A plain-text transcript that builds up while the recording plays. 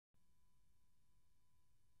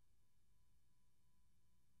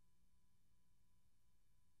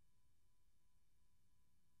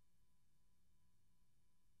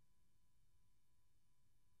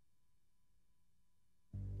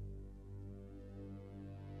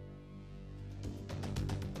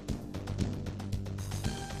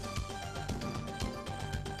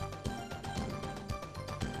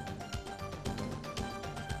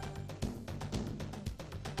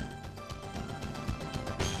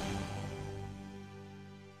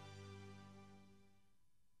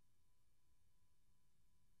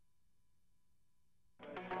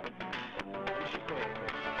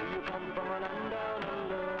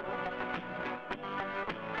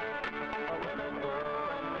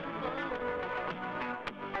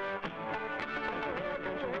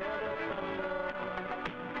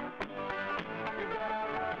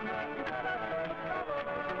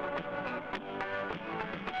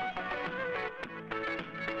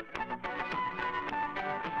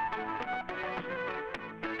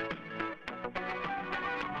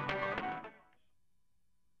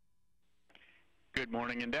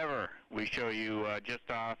morning, Endeavour. We show you just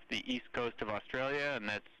off the east coast of Australia, and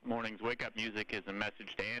this morning's wake-up music is a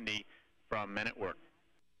message to Andy from Men at Work.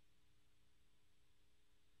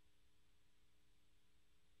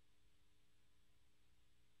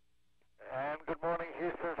 And good morning,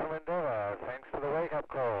 Houston from Endeavour. Thanks for the wake-up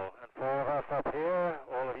call. And for all of us up here,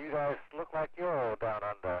 all of you guys look like you're all down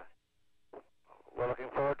under. We're looking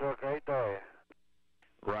forward to a great day.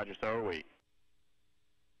 Roger, so are we.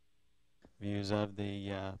 Views of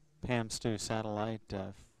the PAMS-STU satellite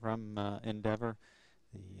from Endeavour.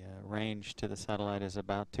 The range to the satellite is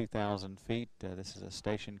about 2,000 feet. This is a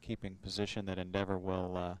station keeping position that Endeavour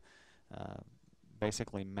will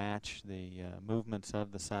basically match the movements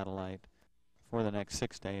of the satellite for the next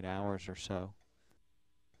 6 to 8 hours or so.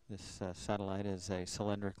 This satellite is a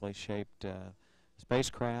cylindrically shaped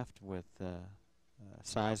spacecraft with a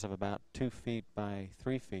size of about 2 feet by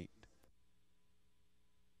 3 feet.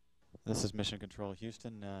 This is Mission Control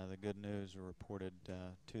Houston. The good news reported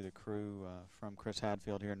to the crew from Chris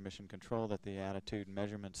Hadfield here in Mission Control that the attitude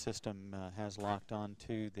measurement system has locked on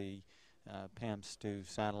to the PAMS-STU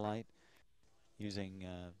satellite using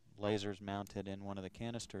lasers mounted in one of the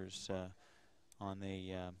canisters on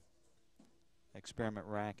the experiment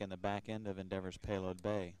rack in the back end of Endeavour's payload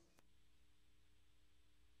bay.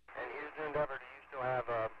 And Houston, Endeavour, do you still have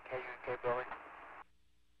KU capability?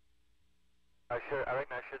 I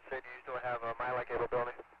reckon I should say, do you still have MILA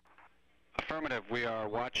capability? Affirmative. We are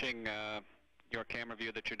watching your camera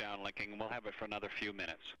view that you're downlinking, and we'll have it for another few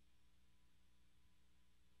minutes.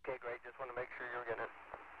 Okay, great. Just want to make sure you're getting it.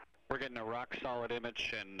 We're getting a rock-solid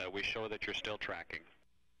image, and we show that you're still tracking.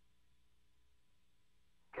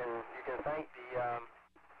 You can thank the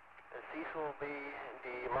Cecil, B,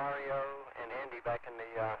 the Mario, and Andy back in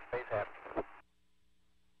the space hab.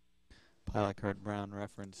 Pilot Curt Brown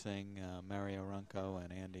referencing Mario Runco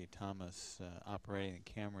and Andy Thomas operating the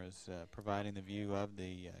cameras, providing the view of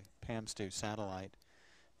the PAMS-STU satellite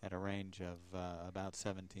at a range of about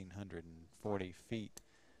 1,740 feet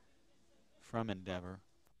from Endeavour.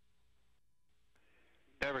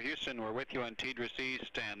 Endeavour Houston, we're with you on TDRS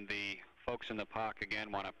East, and the folks in the POC again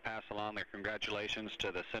want to pass along their congratulations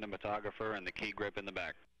to the cinematographer and the key grip in the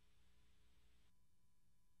back.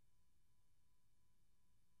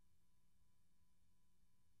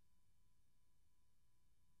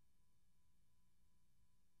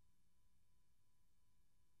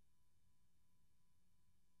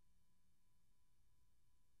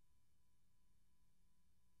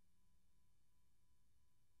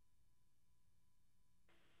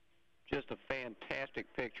 Just a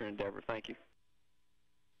fantastic picture, Endeavour. Thank you.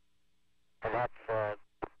 And that's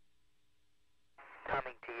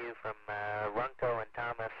coming to you from Runco and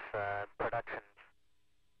Thomas Productions.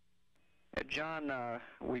 John,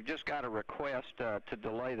 we've just got a request to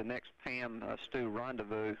delay the next PAM-STU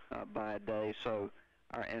rendezvous by a day, so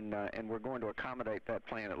and we're going to accommodate that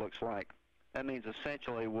plan, it looks like. That means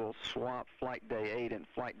essentially we'll swap Flight Day 8 and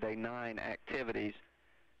Flight Day 9 activities.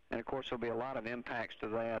 And of course, there'll be a lot of impacts to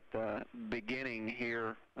that beginning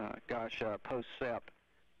here, post-SEP.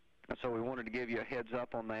 And so we wanted to give you a heads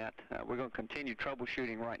up on that. We're going to continue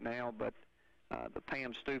troubleshooting right now, but the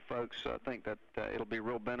PAM-STU folks think that it'll be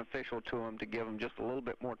real beneficial to them to give them just a little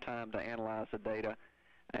bit more time to analyze the data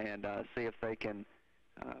and see if they can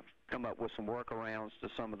come up with some workarounds to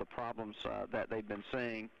some of the problems that they've been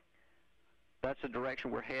seeing. That's the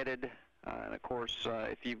direction we're headed. And of course,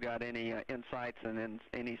 if you've got any insights and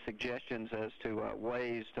any suggestions as to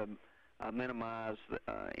ways to minimize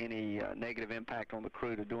any negative impact on the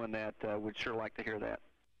crew to doing that, we'd sure like to hear that.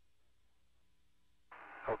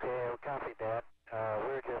 Okay, we copied that.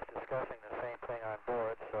 We're just discussing the same thing on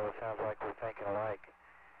board, so it sounds like we're thinking alike.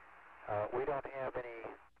 We don't have any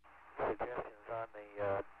suggestions on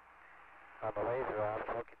the laser ops.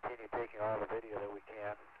 We'll continue taking all the video that we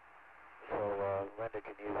can, so Linda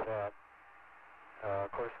can use that.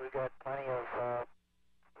 Of course, we've got plenty of,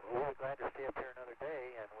 we'll be glad to stay up here another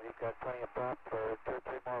day, and we've got plenty of prop for 2 or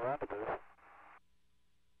 3 more rendezvous.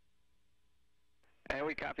 And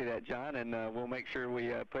we copy that, John, and we'll make sure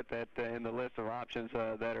we put that in the list of options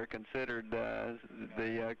that are considered.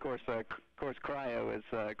 Of course, cryo is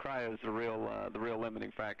the real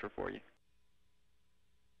limiting factor for you.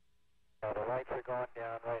 The lights are going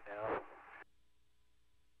down right now.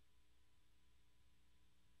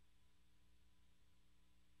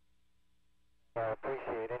 I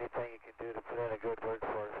appreciate anything you can do to put in a good word for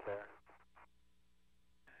us there.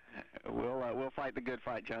 We'll fight the good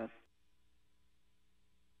fight, John.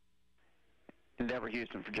 Endeavour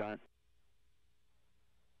Houston for John.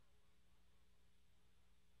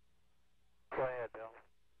 Go ahead, Bill.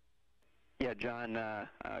 Yeah, John.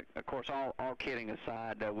 Of course, all kidding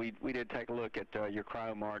aside, we did take a look at your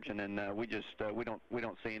cryo margin, and we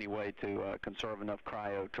don't see any way to conserve enough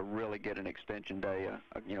cryo to really get an extension day.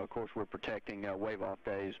 Of course, we're protecting wave off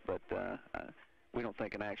days, but we don't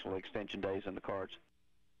think an actual extension day is in the cards.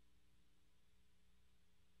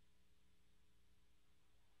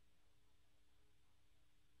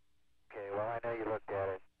 Okay. Well, I know you looked at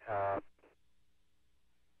it.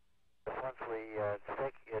 Once we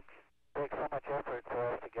it takes so much effort for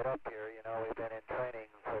us to get up here. We've been in training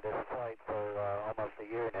for this flight for almost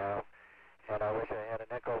a year now, and I wish I had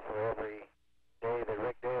a nickel for every day that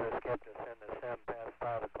Rick Davis kept us in the sim past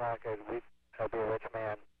 5 o'clock. I'd be a rich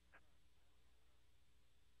man.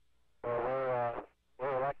 Well,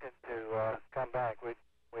 we're elected to come back.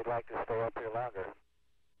 We'd like to stay up here longer.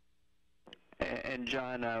 And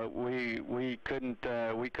John, we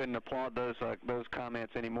couldn't applaud those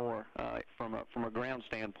comments anymore. From a ground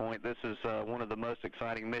standpoint, this is one of the most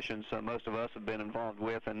exciting missions most of us have been involved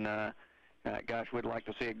with, and gosh, we'd like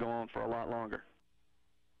to see it go on for a lot longer.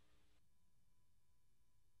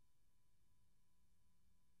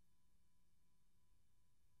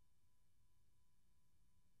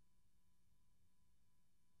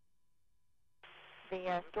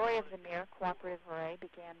 The story of the Mir Cooperative Array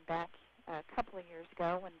began back a couple of years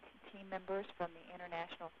ago when team members from the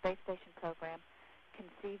International Space Station program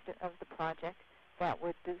conceived of the project that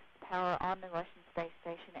would boost power on the Russian space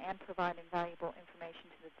station and provide invaluable information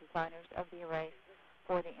to the designers of the array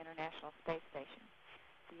for the International Space Station.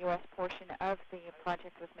 The U.S. portion of the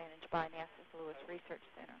project was managed by NASA's Lewis Research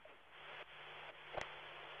Center.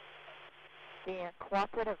 The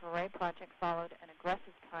Cooperative Array project followed an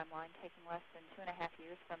aggressive timeline, taking less than 2.5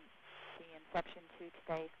 years from the inception to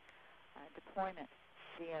today's deployment.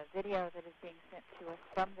 The video that is being sent to us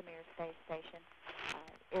from the Mir space station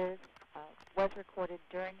was recorded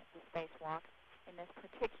during the spacewalk. In this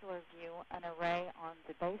particular view, an array on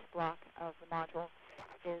the base block of the module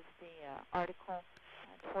is the article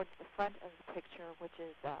towards the front of the picture, which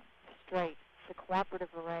is straight. The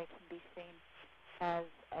Cooperative Array can be seen as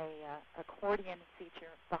a accordion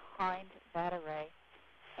feature behind that array,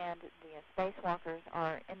 and the spacewalkers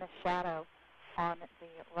are in the shadow on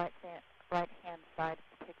the right-hand side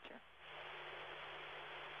of the picture.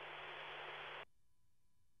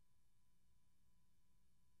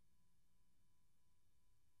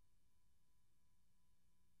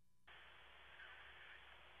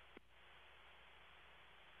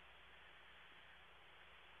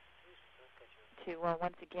 To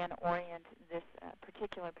once again orient this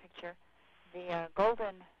particular picture, the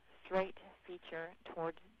golden straight feature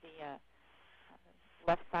towards the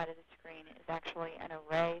left side of the screen is actually an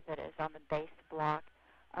array that is on the base block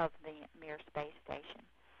of the Mir space station.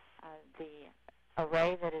 The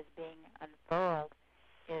array that is being unfurled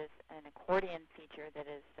is an accordion feature that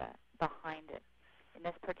is behind it. In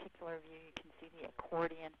this particular view, you can see the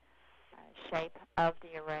accordion shape of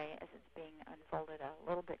the array as it's being unfolded a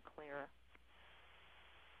little bit clearer.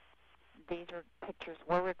 These pictures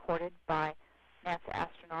were recorded by NASA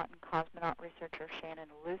astronaut and cosmonaut researcher Shannon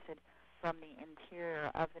Lucid from the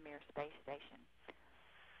interior of the Mir space station.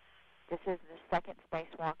 This is the second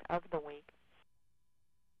spacewalk of the week.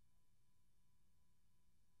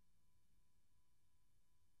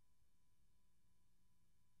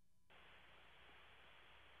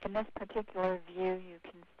 In this particular view, you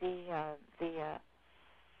can see the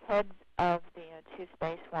heads of the two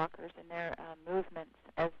spacewalkers and their movements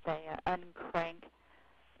as they uncrank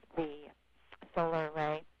the solar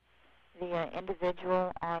array. The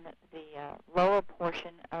individual on the lower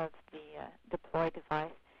portion of the deploy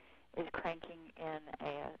device is cranking in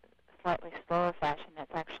a slightly slower fashion.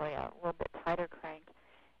 That's actually a little bit tighter crank.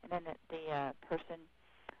 And then the person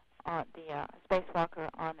on the spacewalker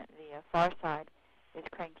on the far side is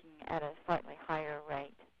cranking at a slightly higher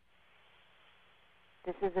rate.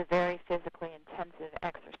 This is a very physically intensive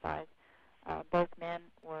exercise. Both men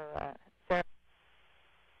were very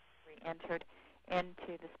re-entered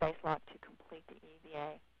into the spacewalk to complete the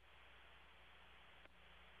EVA.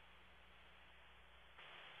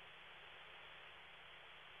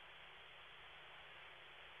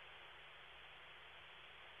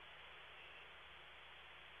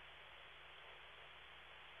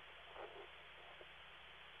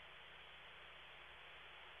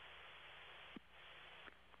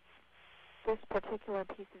 This particular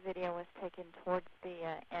piece of video was taken towards the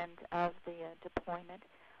end of the deployment.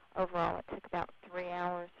 Overall, it took about 3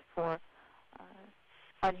 hours for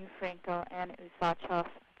Onufrenko and Usachov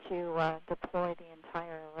to deploy the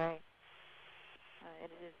entire array.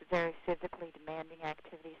 It is a very physically demanding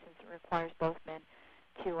activity since it requires both men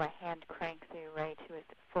to hand crank the array to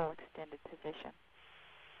its full extended position.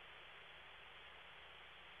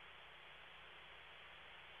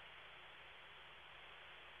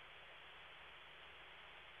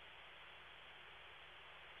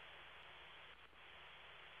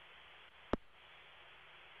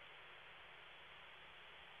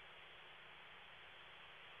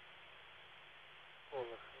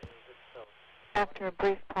 After a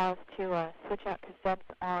brief pause to switch out cassettes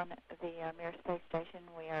on the Mir space station,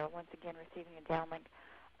 we are once again receiving a downlink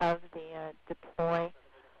of the deploy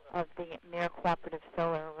of the Mir Cooperative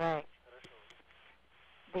Solar Array.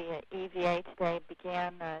 The EVA today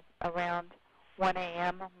began around 1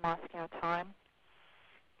 a.m. Moscow time,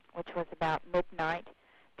 which was about midnight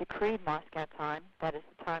decreed Moscow time. That is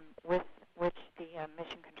the time with which the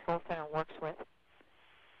Mission Control Center works with.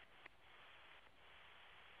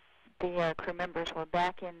 The crew members were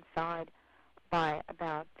back inside by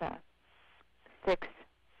about 6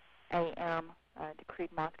 a.m. Decreed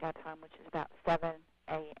Moscow time, which is about 7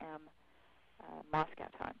 a.m. Moscow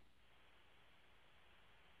time.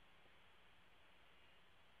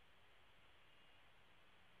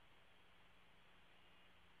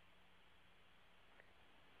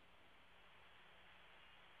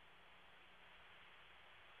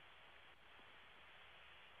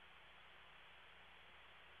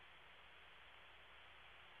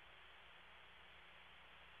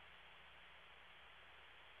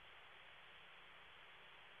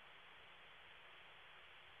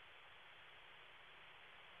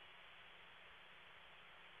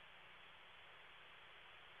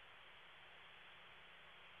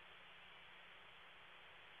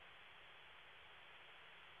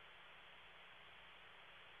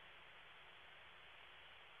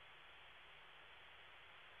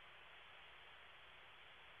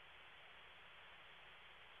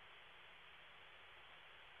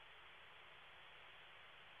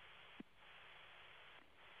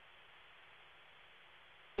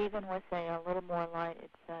 Even with a little more light,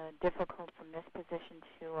 it's difficult from this position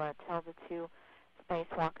to tell the two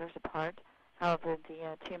spacewalkers apart. However,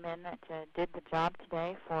 the two men that did the job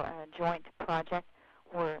today for a joint project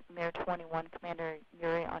were Mir 21 Commander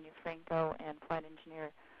Yuri Onyefrenko and Flight Engineer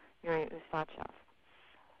Yuri Usachov.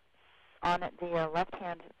 On the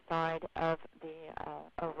left-hand side of the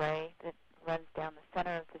array that runs down the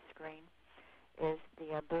center of the screen is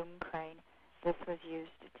the boom crane. This was used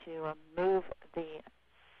to move the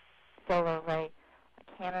solar array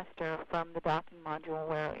canister from the docking module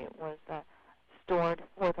where it was stored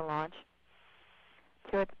for the launch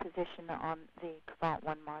to its position on the Cobalt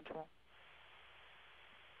 1 module.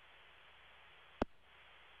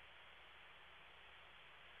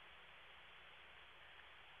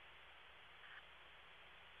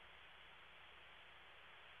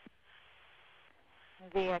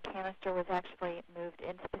 The canister was actually moved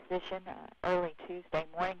into position early Tuesday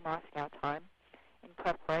morning Moscow time in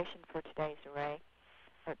preparation for today's array,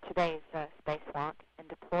 or today's spacewalk and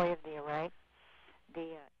deploy of the array.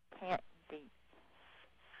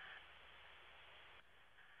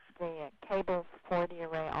 The cables for the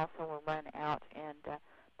array also were run out and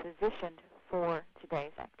positioned for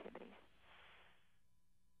today's activities.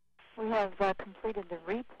 We have completed the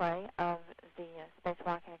replay of the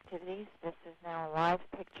spacewalk activities. This is now a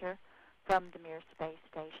live picture from the Mir space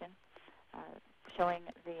station, showing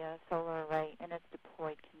the solar array in its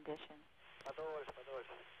deployed condition.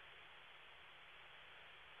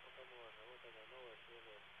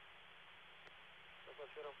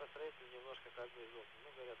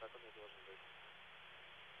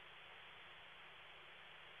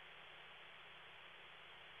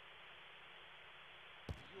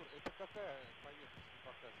 Юр, это какая поверхность не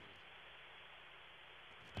показывает?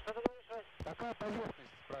 Что ты говоришь, Вась? Какая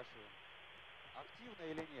поверхность, спрашиваю?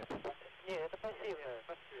 Активная или нет? Не, это пассивная.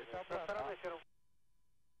 Это обратно.